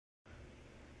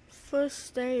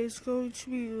first day is going to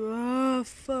be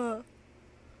rough.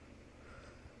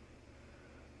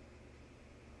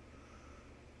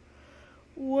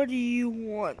 What do you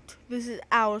want? This is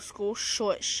our school,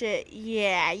 short shit.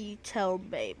 Yeah, you tell him,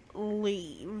 babe.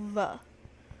 Leave.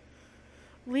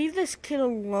 Leave this kid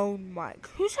alone, Mike.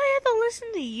 Who said I had to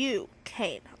listen to you?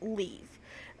 Kane, leave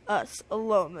us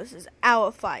alone. This is our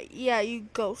fight. Yeah, you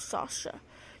go, Sasha.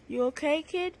 You okay,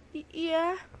 kid?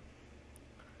 Yeah?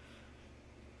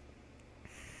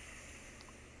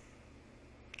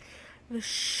 The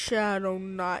Shadow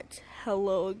Knight.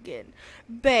 Hello again.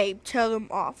 Babe, tell them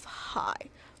off. Hi,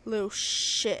 little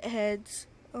shitheads.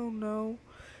 Oh no.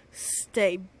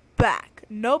 Stay back.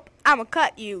 Nope, I'ma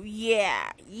cut you.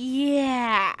 Yeah.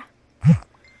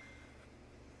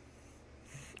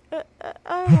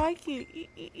 I like you.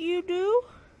 You do?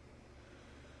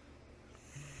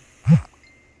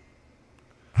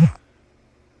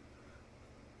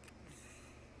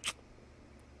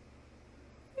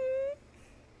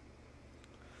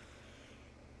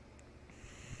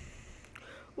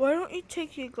 Why don't you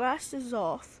take your glasses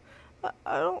off?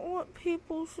 I don't want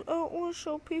to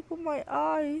show people my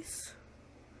eyes.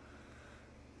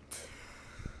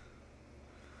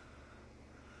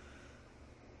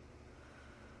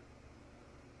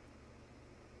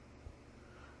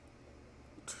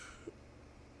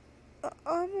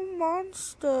 I'm a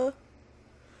monster.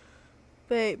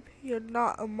 Babe, you're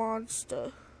not a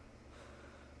monster.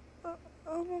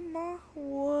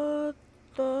 What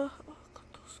the?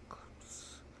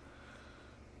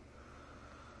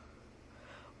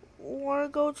 Wanna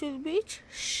go to the beach?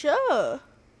 Sure.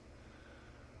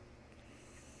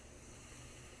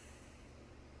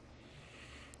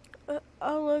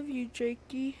 I love you,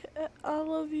 Jakey. I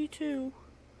love you too.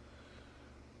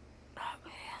 Not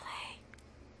really.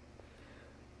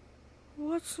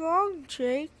 What's wrong,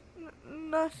 Jake?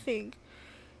 Nothing.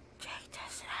 Jake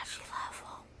doesn't actually love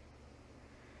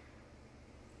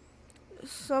him.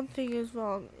 Something is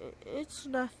wrong. It's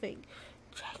nothing.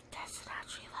 Jake doesn't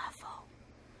actually love him.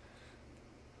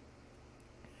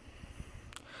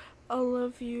 I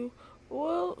love you.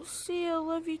 Well, see, I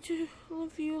love you too.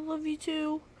 Love you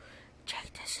too.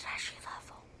 Jake doesn't actually love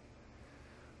him.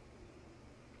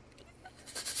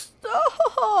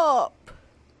 Stop!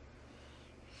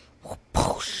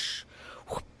 Whoosh!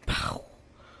 Whoosh!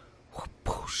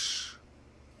 Whoosh!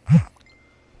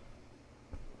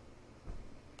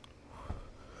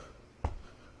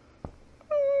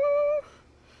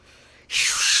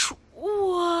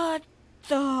 What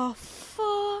the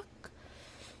fuck?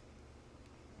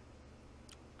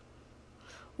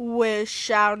 Where's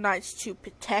Shadow Knights to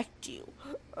protect you?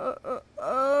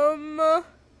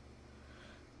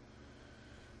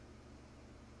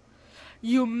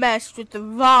 You messed with the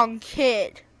wrong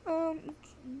kid.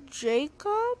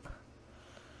 Jacob?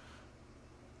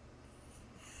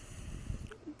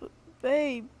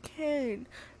 Babe, Kane,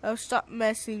 I'll stop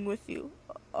messing with you.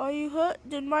 Are you hurt?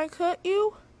 Did Mike hurt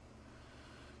you?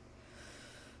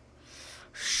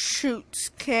 Shoots,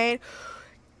 Kane.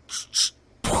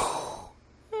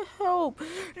 Help.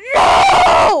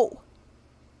 No!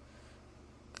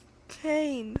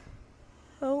 Kane,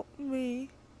 help me.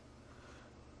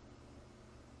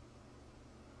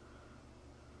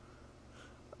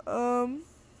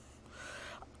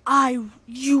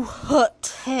 You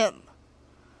hurt him.